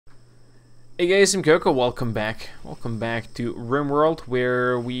Hey guys, I'm Koko, welcome back. Welcome back to RimWorld,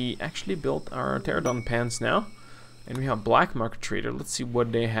 where we actually built our pterodon pants now. And we have Black Market Trader. Let's see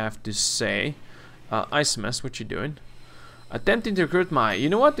what they have to say. Ice Mess, what you doing? Attempting to recruit Maya. You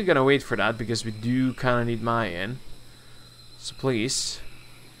know what, we're gonna wait for that, because we do kinda need Maya in. So please,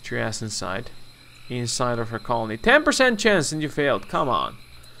 get your ass inside. Inside of her colony. 10% chance and you failed, come on.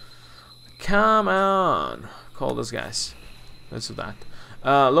 Come on. Call those guys. Let's do that.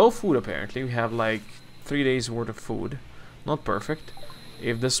 Low food apparently. We have like 3 days worth of food. Not perfect.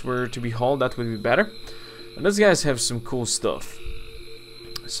 If this were to be hauled, that would be better. And these guys have some cool stuff.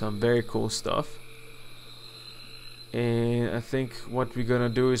 Some very cool stuff. And I think what we're gonna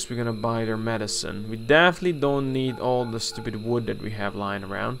do is we're gonna buy their medicine. We definitely don't need all the stupid wood that we have lying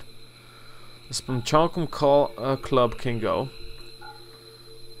around. The Spunchalcum Club can go.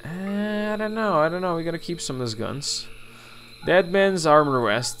 I don't know. We're gonna keep some of those guns. Deadman's armor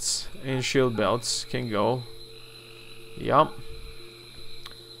vests and shield belts can go. Yup.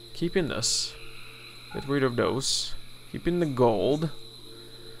 Keeping this. Get rid of those. Keeping the gold.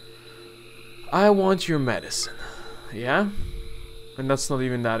 I want your medicine. Yeah? And that's not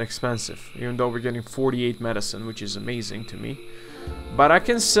even that expensive. Even though we're getting 48 medicine, which is amazing to me. But I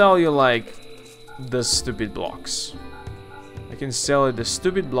can sell you like the stupid blocks. I can sell you the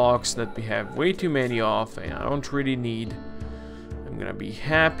stupid blocks that we have way too many of and I don't really need. I'm gonna be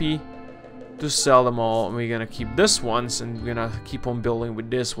happy to sell them all, and we're gonna keep this ones, and we're gonna keep on building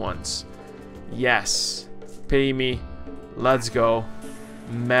with this ones. Yes, pay me. Let's go.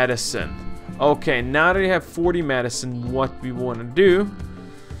 Medicine. Okay, now that we have 40 medicine, what we want to do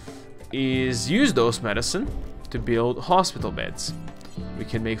is use those medicine to build hospital beds. We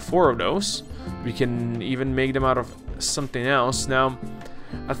can make 4 of those. We can even make them out of something else. Now,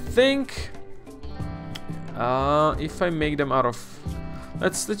 I think if I make them out of,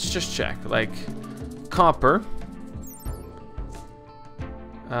 let's just check, like copper.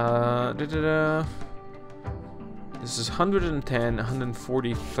 This is 110,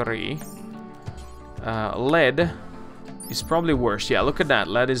 143. Lead is probably worse. Yeah, look at that.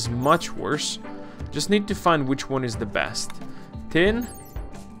 Lead is much worse. Just need to find which one is the best. Tin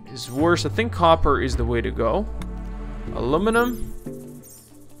is worse. I think copper is the way to go. Aluminum.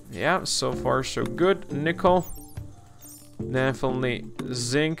 Yeah, so far so good. Nickel. Definitely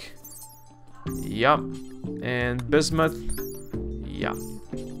zinc. Yup. And bismuth. Yeah.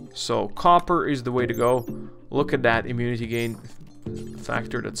 So copper is the way to go. Look at that immunity gain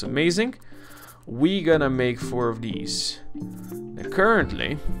factor. That's amazing. We gonna make 4 of these. Now,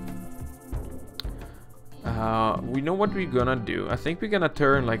 currently, we know what we're gonna do. I think we're gonna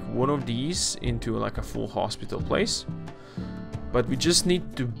turn like one of these into like a full hospital place. But we just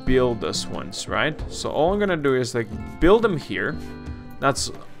need to build this ones, right? So all I'm gonna do is like build them here. That's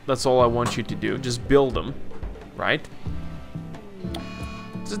all I want you to do. Just build them, right?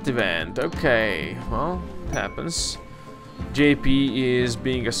 It's an event. Okay, well, it happens. JP is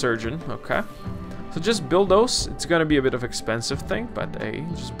being a surgeon. Okay, so just build those. It's gonna be a bit of expensive thing, but hey,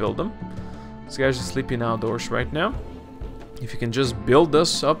 just build them. These guys are sleeping outdoors right now. If you can just build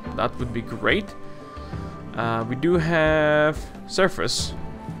this up, that would be great. We do have Surface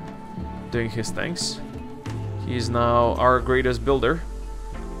doing his things. He's now our greatest builder.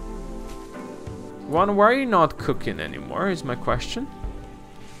 One, why are you not cooking anymore is my question.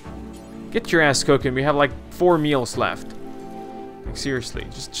 Get your ass cooking. We have like 4 meals left. Like seriously,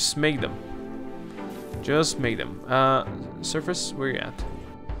 just make them. Just make them. Surface, where you at?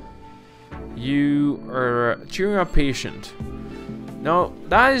 You are cheering up patient. No,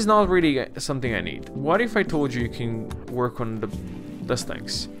 that is not really something I need. What if I told you you can work on these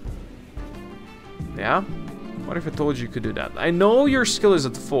things? Yeah? What if I told you could do that? I know your skill is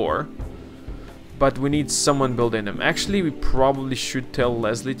at 4, but we need someone building them. Actually, we probably should tell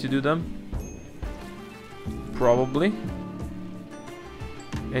Leslie to do them. Probably.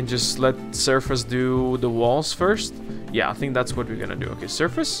 And just let Surface do the walls first. Yeah, I think that's what we're gonna do. Okay,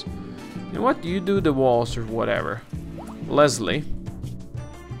 Surface, you know what? You do the walls or whatever. Leslie,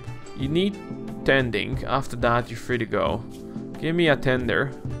 you need tending. After that, you're free to go. Give me a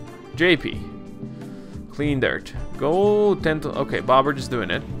tender. JP, clean dirt. Go tend to. Okay, Bobbert is doing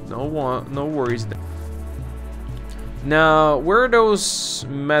it. No worries. Now, where are those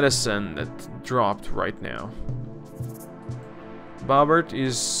medicine that dropped right now? Bobbert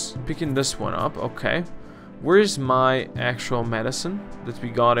is picking this one up. Okay, where's my actual medicine that we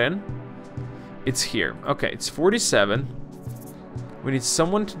got in? It's here. Okay, it's 47. We need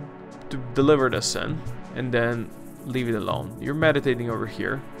someone to deliver this in, and then leave it alone. You're meditating over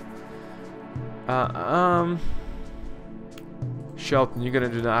here. Shelton, you're gonna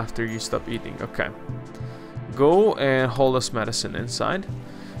do that after you stop eating. Okay. Go and hold us medicine inside.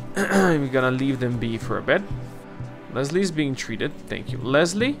 We're gonna leave them be for a bit. Leslie's being treated. Thank you.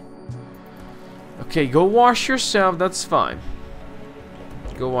 Leslie? Okay, go wash yourself. That's fine.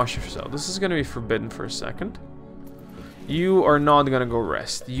 Go wash yourself. This is gonna be forbidden for a second. You are not gonna go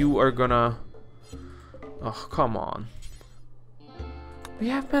rest. You are gonna... Oh, come on. We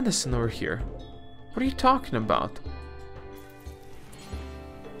have medicine over here. What are you talking about?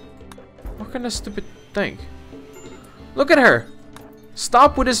 What kind of stupid thing? Look at her!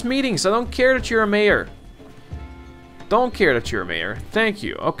 Stop with his meetings. I don't care that you're a mayor. Don't care that you're a mayor. Thank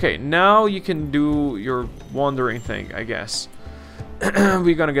you. Okay, now you can do your wandering thing, I guess.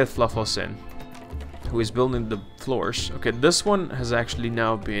 We're gonna get Fluffles in, who is building the floors. Okay, this one has actually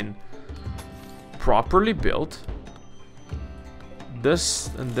now been properly built. This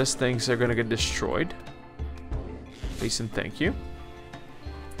and this things are gonna get destroyed. Please and thank you.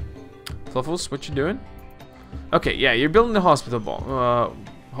 Fluffles, what you doing? Okay, yeah, you're building the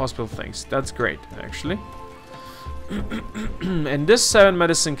hospital things. That's great, actually. And this 7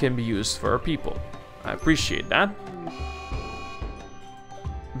 medicine can be used for our people. I appreciate that.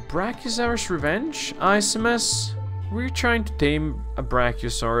 Brachiosaurus Revenge? ISMS? We're trying to tame a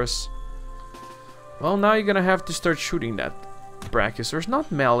Brachiosaurus. Well, now you're gonna have to start shooting that Brachiosaurus,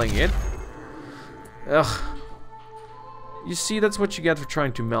 not mailing it. Ugh. You see, that's what you get for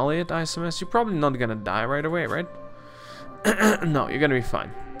trying to melee it, ISMS. You're probably not gonna die right away, right? No, you're gonna be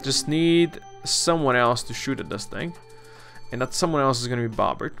fine. Just need someone else to shoot at this thing. And that someone else is gonna be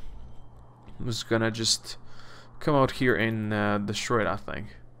Bobbert. Who's gonna just come out here and destroy that thing.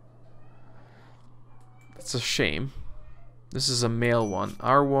 That's a shame. This is a male one.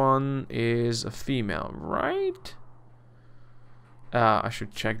 Our one is a female, right? I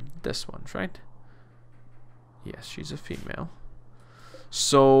should check this one, right? Yes, she's a female.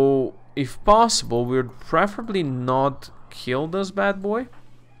 So, if possible, we would preferably not kill this bad boy.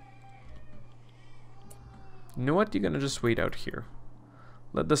 You know what? You're gonna just wait out here.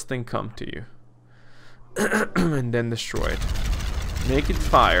 Let this thing come to you. And then destroy it. Make it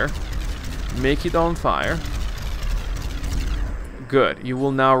fire. Make it on fire. Good. You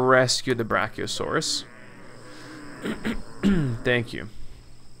will now rescue the Brachiosaurus. Thank you.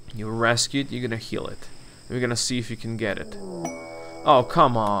 You rescue it, you're gonna heal it. And we're gonna see if you can get it. Oh,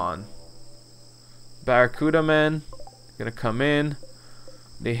 come on. Barracuda men. Gonna come in.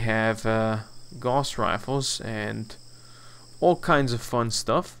 They have Gauss rifles and all kinds of fun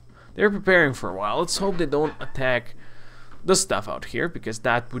stuff. They're preparing for a while. Let's hope they don't attack the stuff out here, because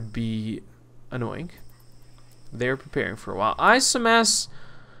that would be annoying. They're preparing for a while. ISMS,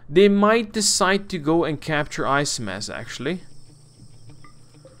 they might decide to go and capture ISMS, actually.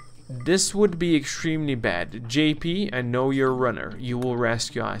 This would be extremely bad. JP, I know you're a runner. You will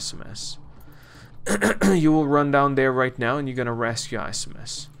rescue ISMS. You will run down there right now and you're gonna rescue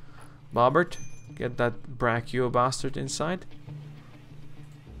ISMS. Bobbert, get that Brachio bastard inside.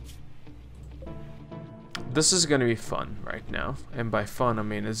 This is gonna be fun right now. And by fun, I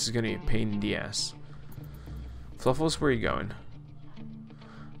mean this is gonna be a pain in the ass. Fluffles, where are you going?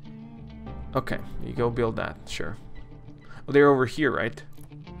 Okay, you go build that, sure. Oh, they're over here, right?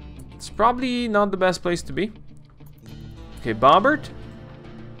 It's probably not the best place to be. Okay, Bobbert.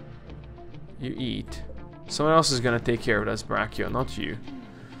 You eat. Someone else is gonna take care of this Brachio, not you.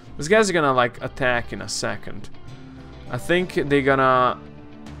 These guys are gonna like attack in a second. I think they're gonna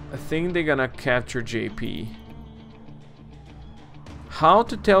capture JP. How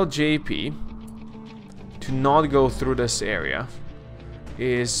to tell JP to not go through this area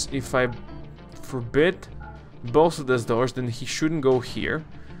is if I forbid both of these doors, then he shouldn't go here.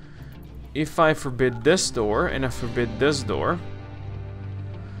 If I forbid this door and I forbid this door,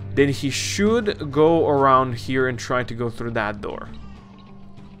 then he should go around here and try to go through that door.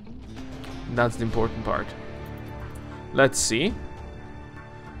 That's the important part. Let's see.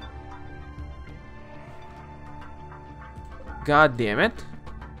 God damn it.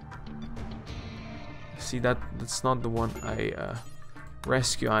 See, that's not the one I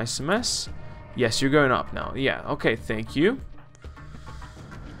rescue ISMS. Yes, you're going up now. Yeah, okay, thank you.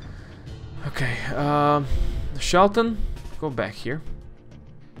 Okay, Shelton, go back here.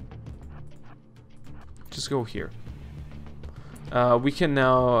 Just go here. We can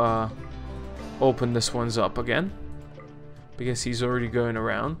now open this one's up again, because he's already going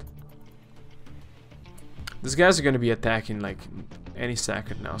around. These guys are gonna be attacking like any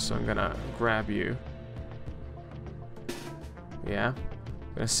second now, so I'm gonna grab you. Yeah,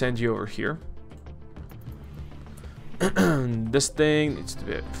 I'm gonna send you over here. This thing needs to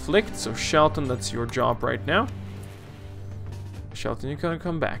be flicked, so Shelton, that's your job right now. Shelton, you're gonna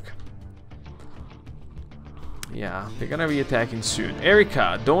come back. Yeah, they're gonna be attacking soon.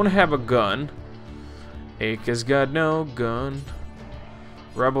 Erica, don't have a gun. Aka's got no gun.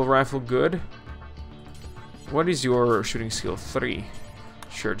 Rebel rifle, good. What is your shooting skill? 3.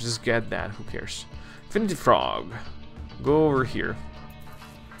 Sure, just get that. Who cares? Infinity Frog, go over here.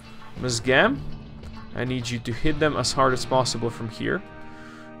 Miss Gam, I need you to hit them as hard as possible from here.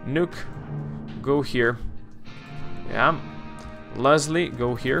 Nuke, go here. Yeah. Leslie,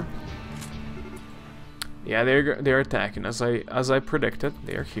 go here. Yeah, they're attacking as I predicted.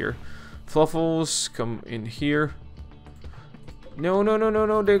 They're here. Fluffles, come in here. No,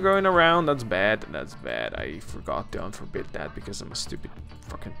 they're going around. That's bad. That's bad. I forgot to unforbid that because I'm a stupid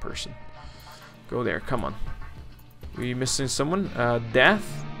fucking person. Go there, come on. We missing someone?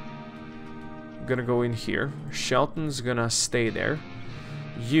 Death. Gonna go in here. Shelton's gonna stay there.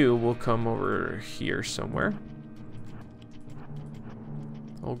 You will come over here somewhere.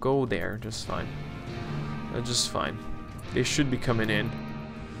 I'll go there, just fine. Just fine. They should be coming in.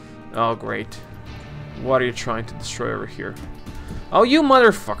 Oh, great. What are you trying to destroy over here? Oh, you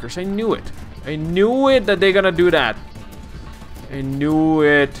motherfuckers. I knew it. I knew it that they're gonna do that. I knew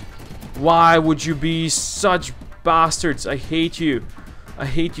it. Why would you be such bastards? I hate you. I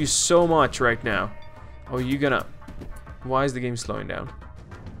hate you so much right now. Oh, you gonna... Why is the game slowing down?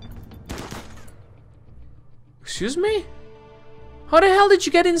 Excuse me? How the hell did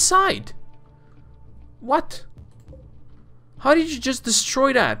you get inside? What? How did you just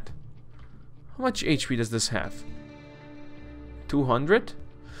destroy that? How much HP does this have? 200?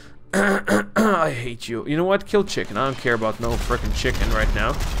 I hate you. You know what? Kill chicken. I don't care about no freaking chicken right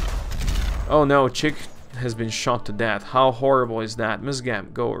now. Oh no, chick has been shot to death. How horrible is that? Miss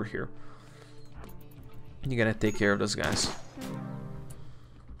Gam, go over here. You gotta take care of those guys.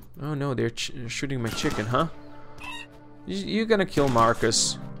 Oh no, they're shooting my chicken, huh? You're gonna kill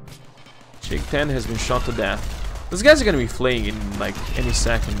Marcus. Chick 10 has been shot to death. Those guys are gonna be fleeing in like any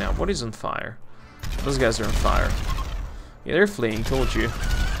second now. What is on fire? Those guys are on fire. Yeah, they're fleeing, told you.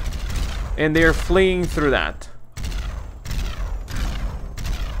 And they're fleeing through that.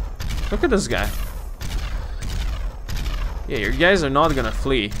 Look at this guy. Yeah, your guys are not gonna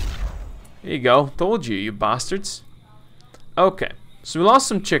flee. There you go. Told you, you bastards. Okay, so we lost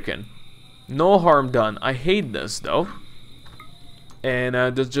some chicken. No harm done. I hate this, though. And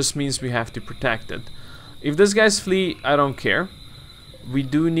that just means we have to protect it. If these guys flee, I don't care. We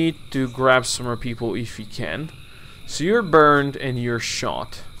do need to grab some more people if we can. So you're burned and you're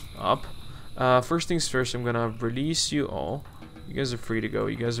shot up. First things first, I'm gonna release you all. You guys are free to go.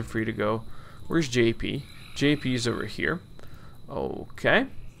 You guys are free to go. Where's JP? JP is over here. Okay.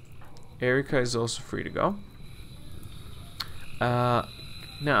 Erica is also free to go.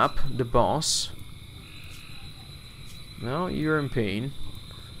 Nap, the boss. No, you're in pain.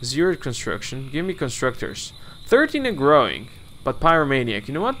 0 construction. Give me constructors. 13 and growing. But pyromaniac.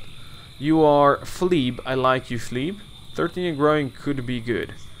 You know what? You are Fleeb. I like you, Fleeb. 13 and growing could be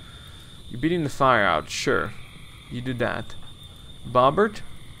good. You're beating the fire out. Sure. You do that. Bobbert,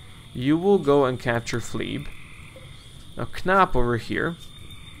 you will go and capture Fleeb. Now Knapp over here.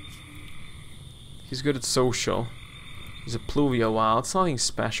 He's good at social. He's a pluvia wild. It's nothing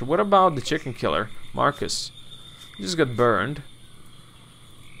special. What about the chicken killer? Marcus. He just got burned.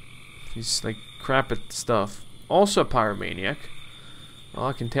 He's like crap at stuff. Also a pyromaniac. Well,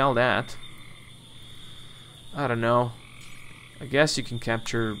 I can tell that. I don't know. I guess you can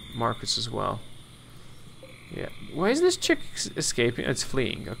capture Marcus as well. Yeah. Why is this chick escaping? It's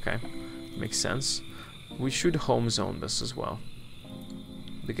fleeing. Okay. Makes sense. We should home zone this as well.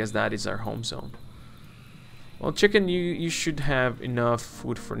 Because that is our home zone. Well, chicken, you should have enough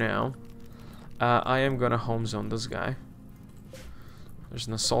food for now. I am gonna home zone this guy. There's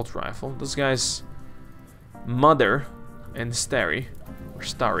an assault rifle. This guy's mother and Starry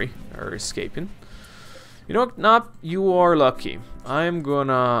are escaping. You know what, Nop? You are lucky. I'm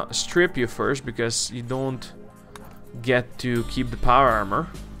gonna strip you first because you don't get to keep the power armor.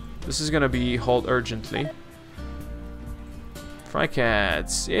 This is gonna be hauled urgently.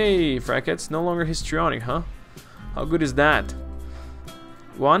 Frycats. Yay, Frycats. No longer histrionic, huh? How good is that?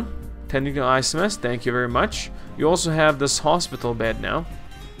 1. Tending to ice mess. Thank you very much. You also have this hospital bed now.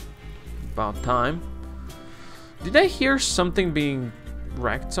 About time. Did I hear something being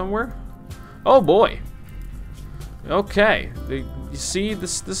wrecked somewhere? Oh boy. Okay. You see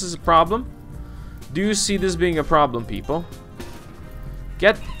this is a problem? Do you see this being a problem, people?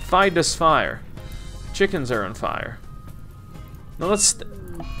 Fight this fire. Chickens are on fire. Now let's...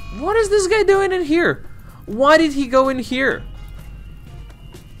 What is this guy doing in here? Why did he go in here?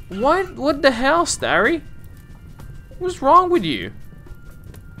 What the hell, Starry? What's wrong with you?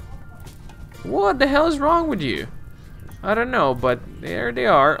 What the hell is wrong with you? I don't know, but there they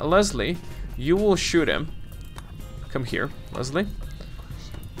are. Leslie, you will shoot him. Come here, Leslie.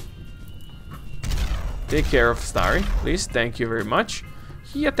 Take care of Starry, please. Thank you very much.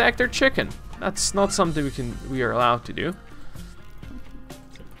 He attacked our chicken. That's not something we are allowed to do.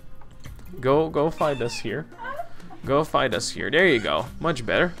 Go fight us here. Go fight us here. There you go. Much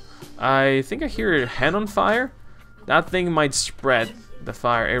better. I think I hear a hen on fire. That thing might spread the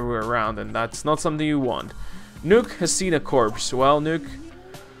fire everywhere around, and that's not something you want. Nook has seen a corpse. Well, Nook,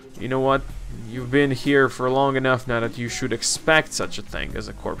 you know what? You've been here for long enough now that you should expect such a thing as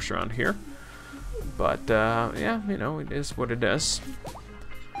a corpse around here. But, yeah, you know, it is what it is.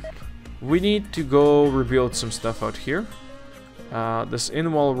 We need to go rebuild some stuff out here. This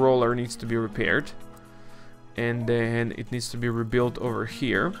in-wall roller needs to be repaired. And then it needs to be rebuilt over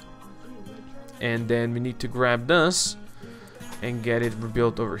here. And then we need to grab this and get it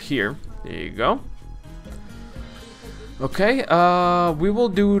rebuilt over here. There you go. Okay, we will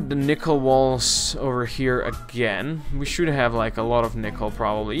do the nickel walls over here again. We should have like a lot of nickel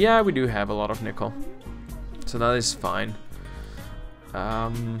probably. Yeah, we do have a lot of nickel. So that is fine.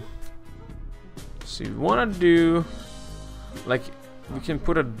 So we want to do like we can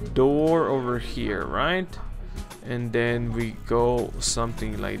put a door over here, right? And then we go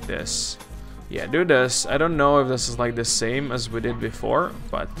something like this. Yeah, do this. I don't know if this is like the same as we did before,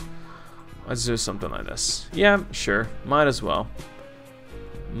 but let's do something like this. Yeah, sure. Might as well.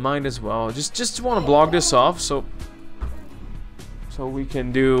 Might as well. Just want to block this off so we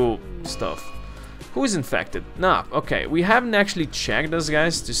can do stuff. Who is infected? Nah, okay. We haven't actually checked those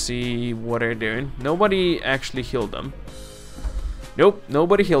guys to see what they're doing. Nobody actually healed them. Nope,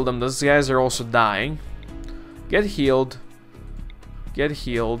 nobody healed them. Those guys are also dying. Get healed. Get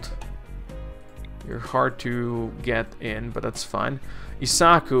healed. You're hard to get in, but that's fine.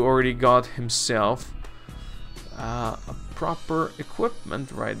 Isaku already got himself a proper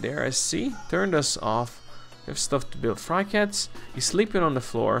equipment right there, I see. Turn this off. We have stuff to build. Frycats. He's sleeping on the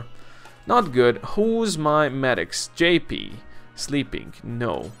floor. Not good. Who's my medics? JP. Sleeping.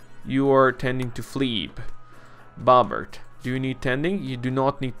 No. You are tending to Fleeb. Bobbert. Do you need tending? You do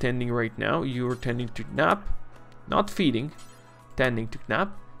not need tending right now. You are tending to nap. Not feeding. Tending to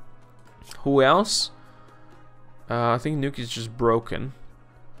nap. Who else? I think Nuke is just broken.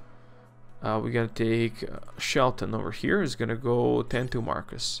 We gotta take Shelton over here. He's gonna go tend to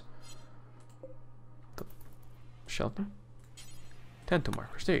Marcus. Shelton? Tend to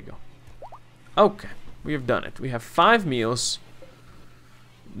Marcus. There you go. Okay, we have done it. We have 5 meals.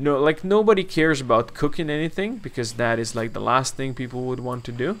 No, like nobody cares about cooking anything because that is like the last thing people would want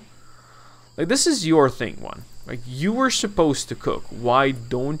to do. Like this is your thing, one. Like you were supposed to cook. Why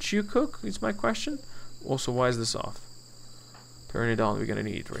don't you cook? Is my question. Also, why is this off? Turn it on. We're gonna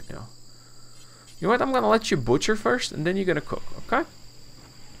need it right now. You know what? I'm gonna let you butcher first, and then you're gonna cook. Okay?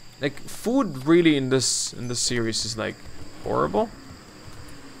 Like food, really in this series is like horrible.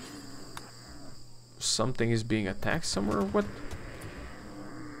 Something is being attacked somewhere. What?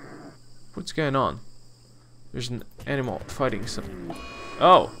 What's going on? There's an animal fighting some.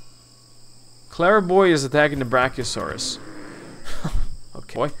 Oh. Clara Boy is attacking the Brachiosaurus.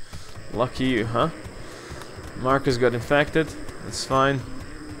 Okay. Boy. Lucky you, huh? Marcus got infected. That's fine.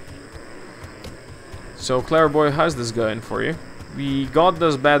 So, Clara Boy, how's this going for you? We got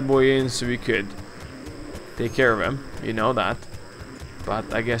this bad boy in so we could take care of him. You know that.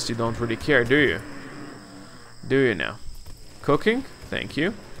 But I guess you don't really care, do you? Do you now? Cooking? Thank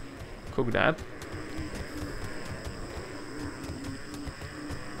you. Cook that.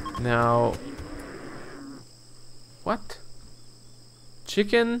 Now... What?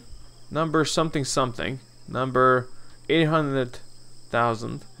 Chicken number something something. Number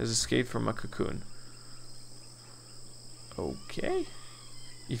 800,000 has escaped from a cocoon. Okay.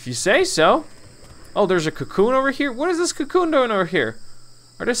 If you say so. Oh, there's a cocoon over here? What is this cocoon doing over here?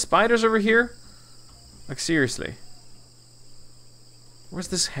 Are there spiders over here? Like, seriously. What's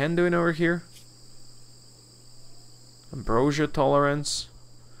this hen doing over here? Ambrosia tolerance.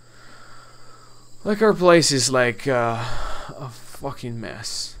 Like, our place is like a fucking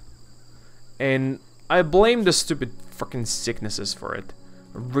mess. And I blame the stupid fucking sicknesses for it.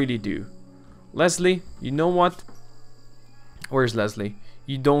 I really do. Leslie, you know what? Where's Leslie?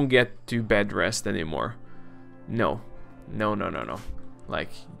 You don't get to bed rest anymore. No. No, no, no, no.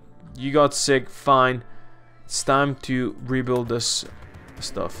 Like, you got sick, fine. It's time to rebuild this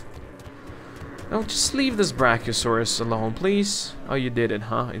stuff. No, just leave this Brachiosaurus alone, please. Oh, you did it,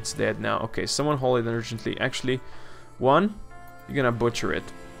 huh? It's dead now. Okay, someone hold it urgently. Actually, one, you're gonna butcher it.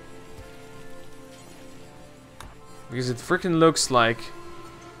 Because it freaking looks like...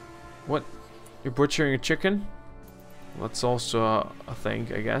 What? You're butchering a chicken? That's also a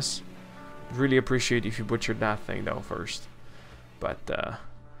thing, I guess. I'd really appreciate if you butchered that thing though first. But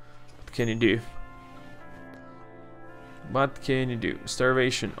what can you do? What can you do?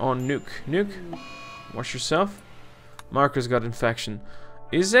 Starvation on Nuke. Nuke, wash yourself. Marcus got infection.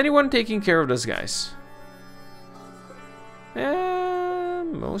 Is anyone taking care of this, guys?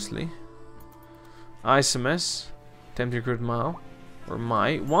 Mostly. ISMS. Attempt to recruit Mile. Or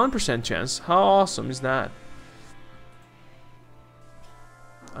my 1% chance. How awesome is that?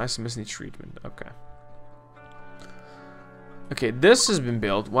 ISMS needs treatment. Okay. Okay, this has been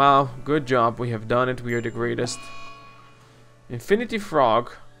built. Wow, good job. We have done it. We are the greatest. Infinity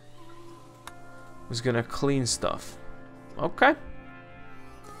Frog is gonna clean stuff. Okay.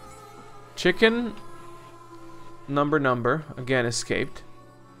 Chicken number again escaped.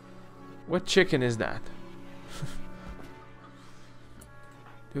 What chicken is that?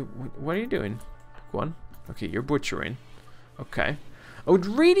 Dude, what are you doing? One. Okay, you're butchering. Okay. I would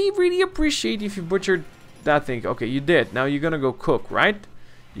really appreciate if you butchered that thing. Okay, you did. Now you're gonna go cook, right?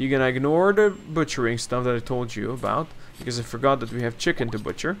 You're gonna ignore the butchering stuff that I told you about. Because I forgot that we have chicken to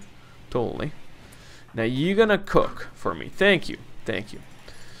butcher. Totally. Now you're gonna cook for me. Thank you. Thank you.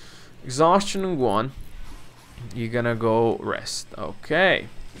 Exhaustion and one. You're gonna go rest. Okay.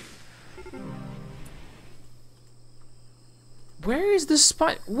 Where is the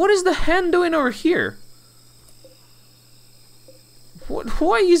spy? What is the hen doing over here?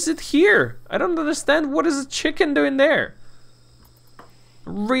 Why is it here? I don't understand. What is a chicken doing there?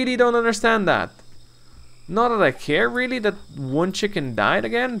 Really don't understand that. Not that I care really that one chicken died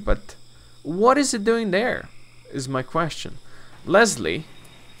again, but what is it doing there? Is my question. Leslie,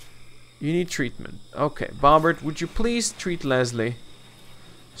 you need treatment. Okay, Bobbert, would you please treat Leslie?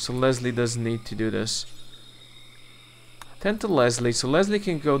 So Leslie doesn't need to do this. Tend to Leslie so Leslie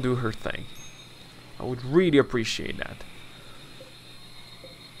can go do her thing. I would really appreciate that.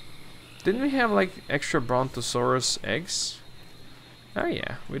 Didn't we have like extra Brontosaurus eggs? Oh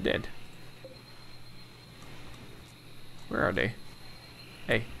yeah, we did. Where are they?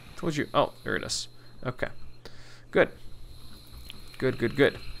 Hey, told you. Oh, there it is. Okay. Good.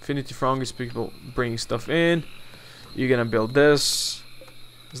 Good. Infinity Frog is people bringing stuff in. You're gonna build this.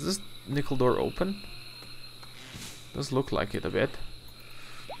 Is this nickel door open? Does look like it a bit.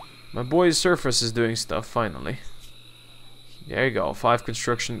 My boy's surface is doing stuff finally. There you go. 5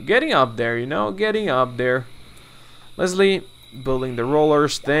 construction. Getting up there, you know, getting up there. Leslie, building the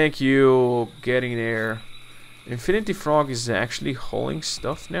rollers. Thank you. Getting there. Infinity Frog is actually hauling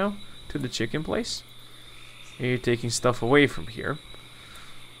stuff now to the chicken place. And you're taking stuff away from here.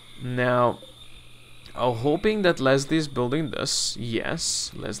 Now, I'm hoping that Leslie's building this.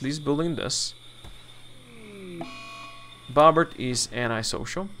 Yes, Leslie's building this. Bobbert is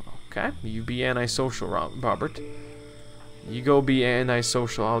antisocial. Okay, you be antisocial, Bobbert. You go be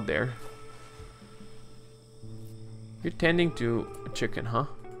antisocial out there. You're tending to a chicken, huh?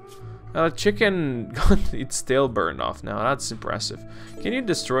 Chicken got its tail burned off now. That's impressive. Can you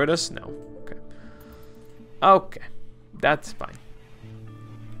destroy this? No. Okay. Okay. That's fine.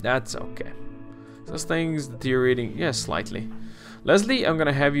 That's okay. Those things deteriorating. Yes, slightly. Leslie, I'm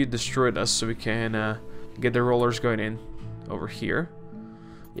gonna have you destroy this so we can get the rollers going in over here.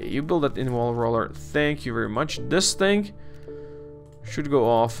 Yeah, you build that in-wall roller. Thank you very much. This thing should go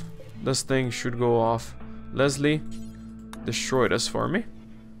off. This thing should go off. Leslie, destroy this for me.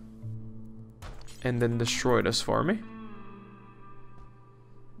 And then destroy this for me.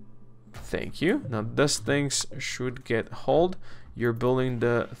 Thank you. Now this things should get hold. You're building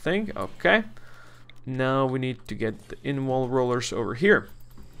the thing. Okay. Now we need to get the in-wall rollers over here.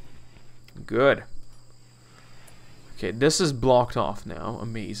 Good. Okay, this is blocked off now.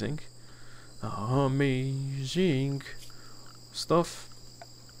 Amazing. Amazing stuff.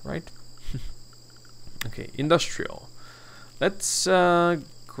 Right? Okay, industrial. Let's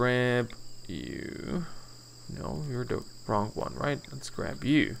grab you. No, you're the wrong one, right? Let's grab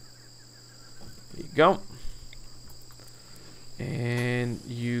you. There you go. And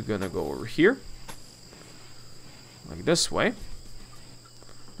you gonna go over here. Like this way.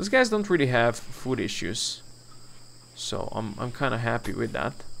 These guys don't really have food issues. So I'm kinda happy with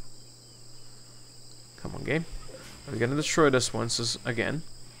that. Come on, game. We're gonna destroy this once again.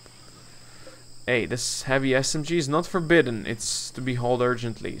 Hey, this heavy SMG is not forbidden. It's to be hauled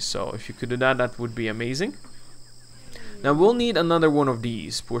urgently. So if you could do that, that would be amazing. Now we'll need another one of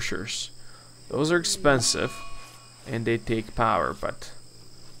these pushers. Those are expensive. And they take power, but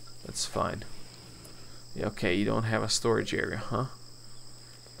that's fine. Yeah, okay, you don't have a storage area, huh?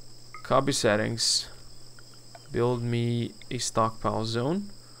 Copy settings. Build me a stockpile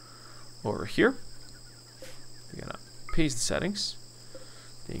zone over here. We're gonna paste the settings.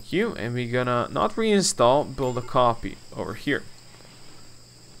 Thank you. And we're gonna not reinstall, build a copy over here.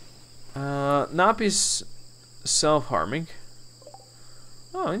 Nap is self-harming.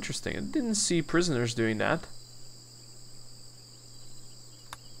 Oh, interesting. I didn't see prisoners doing that.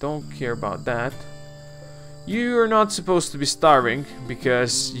 Don't care about that. You are not supposed to be starving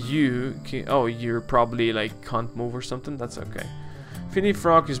because you can, oh, you're probably like can't move or something. That's okay. Finny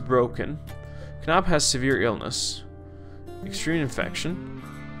Frog is broken. Knap has severe illness. Extreme infection.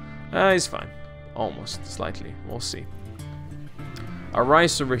 He's fine. Almost. Slightly. We'll see. Our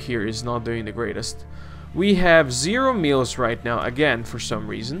rice over here is not doing the greatest. We have 0 meals right now, again, for some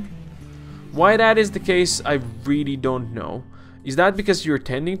reason. Why that is the case, I really don't know. Is that because you're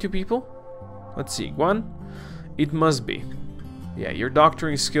tending to people? Let's see. 1. It must be. Yeah, your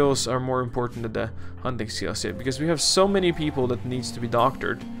doctoring skills are more important than the hunting skills here, because we have so many people that needs to be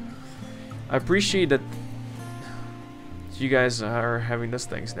doctored. I appreciate that you guys are having those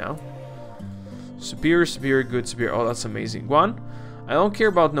things now. Superior, superior, good, superior. Oh, that's amazing. 1. I don't care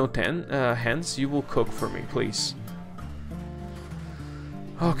about no hens. You will cook for me, please.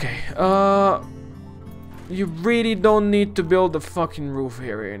 Okay. You really don't need to build a fucking roof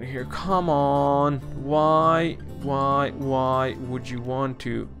area in here. Come on. Why would you want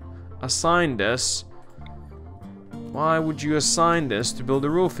to assign this? Why would you assign this to build a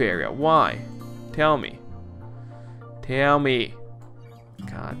roof area? Why? Tell me. Tell me.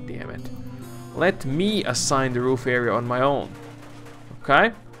 God damn it. Let me assign the roof area on my own.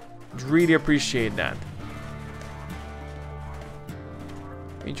 Okay? Really appreciate that.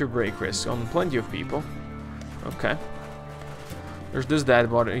 Major break risk on plenty of people. Okay. There's this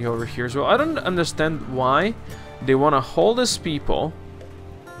dead body over here as well. I don't understand why they want to hold these people,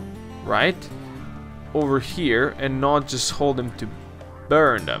 right, over here and not just hold them to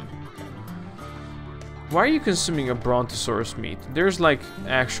burn them. Why are you consuming a brontosaurus meat? There's like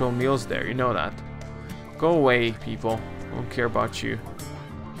actual meals there, you know that. Go away, people. I don't care about you.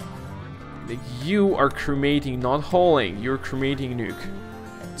 Like, you are cremating, not hauling. You're cremating nuke.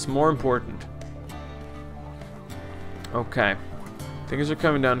 It's more important. Okay. Things are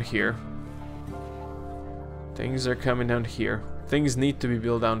coming down here. Things are coming down here. Things need to be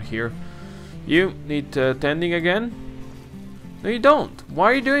built down here. You need tending again? No, you don't.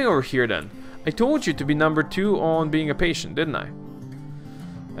 Why are you doing over here then? I told you to be number 2 on being a patient, didn't I?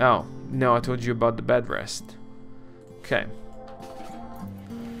 Oh, no, I told you about the bed rest. Okay.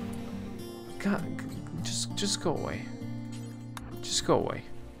 God, just go away. Just go away.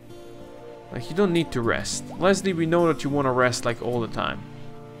 Like, you don't need to rest. Leslie, we know that you want to rest like all the time.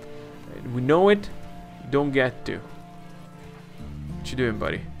 We know it. You don't get to. What you doing,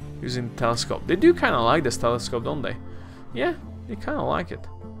 buddy? Using the telescope. They do kind of like this telescope, don't they? Yeah, they kind of like it.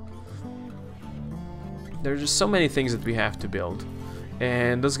 There's just so many things that we have to build.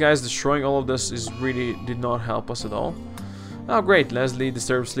 And those guys destroying all of this is really did not help us at all. Oh, great. Leslie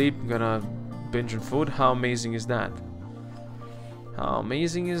disturbed sleep. I'm gonna binge on food. How amazing is that? How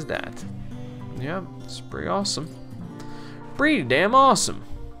amazing is that? Yeah, it's pretty awesome. Pretty damn awesome.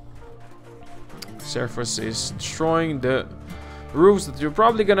 Surface is destroying the roofs that you're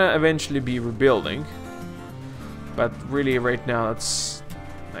probably gonna eventually be rebuilding. But really right now it's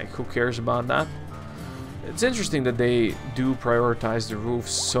like, who cares about that? It's interesting that they do prioritize the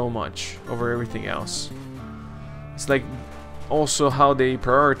roofs so much over everything else. It's like also how they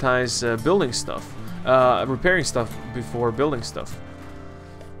prioritize building stuff, repairing stuff before building stuff.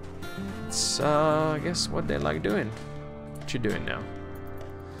 It's I guess what they like doing. What you doing now?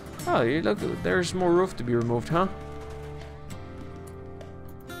 Oh, you look, there's more roof to be removed, huh?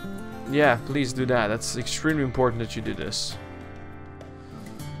 Yeah, please do that. That's extremely important that you do this.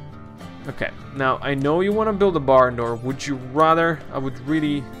 Okay, now I know you want to build a barn door. Would you rather? I would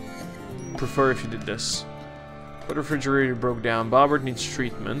really prefer if you did this. But the refrigerator broke down. Bobbert needs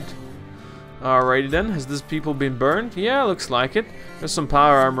treatment. Alrighty then. Has this people been burned? Yeah, looks like it. There's some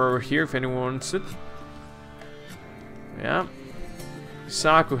power armor over here if anyone wants it. Yeah.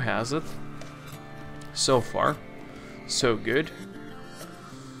 Saku has it. So far. So good.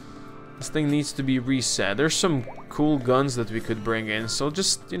 This thing needs to be reset. There's some cool guns that we could bring in, so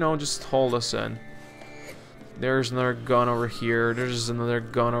just, you know, just hold us in. There's another gun over here. There's another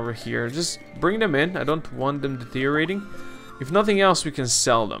gun over here. Just bring them in. I don't want them deteriorating. If nothing else, we can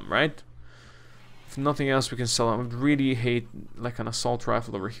sell them, right? If nothing else, we can sell them. I would really hate like an assault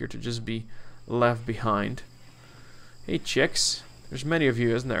rifle over here to just be left behind. Hey, chicks. There's many of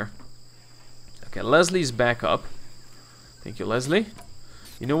you, isn't there? Okay, Leslie's back up. Thank you, Leslie.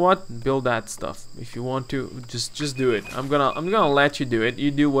 You know what? Build that stuff. If you want to, just do it. I'm gonna let you do it. You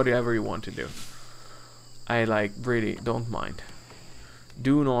do whatever you want to do. I like really don't mind.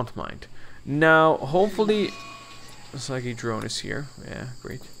 Do not mind. Now, hopefully, the psychic drone is here. Yeah,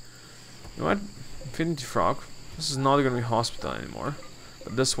 great. You know what? Infinity Frog. This is not gonna be hospital anymore,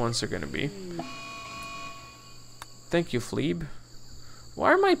 but this ones are gonna be. Thank you, Fleeb.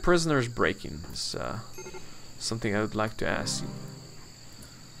 Why are my prisoners breaking? This something I would like to ask you.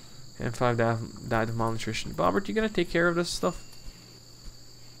 And 5 died of malnutrition. Bobbert, you gonna take care of this stuff?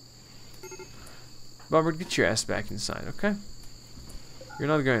 Bobbert, get your ass back inside, okay? You're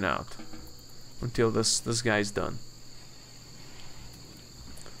not going out until this guy's done.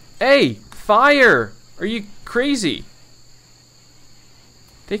 Hey, fire! Are you crazy?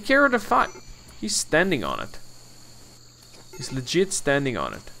 Take care of the fire. He's standing on it. He's legit standing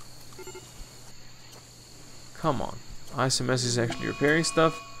on it. Come on. ISMS is actually repairing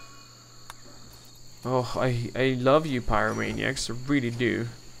stuff. Oh, I love you, pyromaniacs. I really do.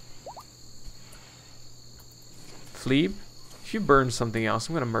 Fleeb, if you burn something else,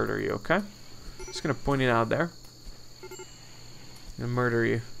 I'm gonna murder you, okay? Just gonna point it out there. I'm gonna murder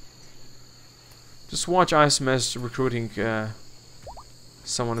you. Just watch ISMS recruiting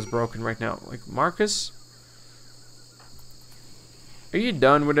someone is broken right now. Like, Marcus? Are you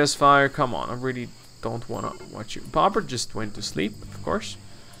done with this fire? Come on, I really don't wanna watch you. Bobber just went to sleep, of course.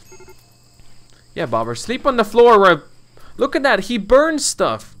 Yeah, Bobber, sleep on the floor where... Look at that, he burned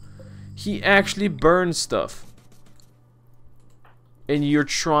stuff. He actually burned stuff. And you're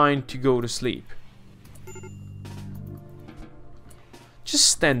trying to go to sleep. Just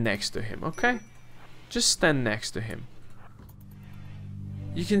stand next to him, okay? Just stand next to him.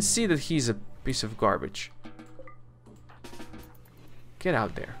 You can see that he's a piece of garbage. Get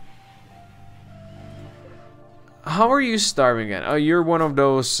out there. How are you starving again? Oh, you're one of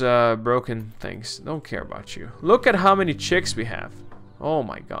those broken things. Don't care about you. Look at how many chicks we have. Oh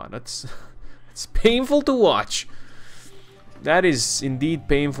my god, that's it's painful to watch. That is indeed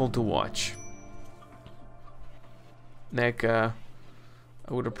painful to watch. Nick, I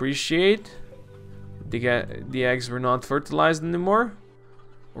would appreciate the eggs were not fertilized anymore,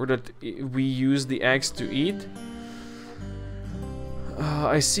 or that we use the eggs to eat.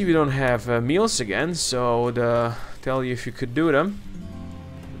 I see we don't have meals again, so tell you if you could do them.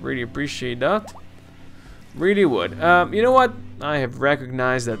 Really appreciate that. Really would. You know what? I have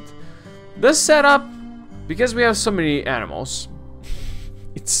recognized that this setup, because we have so many animals,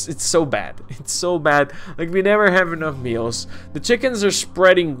 it's so bad. It's so bad. Like, we never have enough meals. The chickens are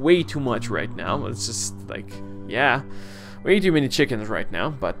spreading way too much right now. It's just like, yeah, way too many chickens right now.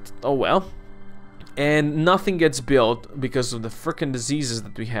 But oh well. And nothing gets built because of the frickin' diseases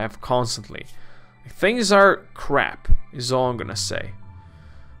that we have constantly. Things are crap, is all I'm gonna say.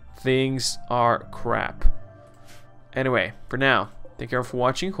 Things are crap. Anyway, for now, thank you for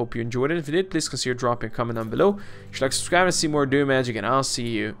watching. Hope you enjoyed it. If you did, please consider dropping a comment down below. If you'd like to subscribe and see more Dune magic, and I'll see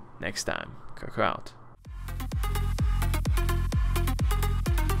you next time. Koko out.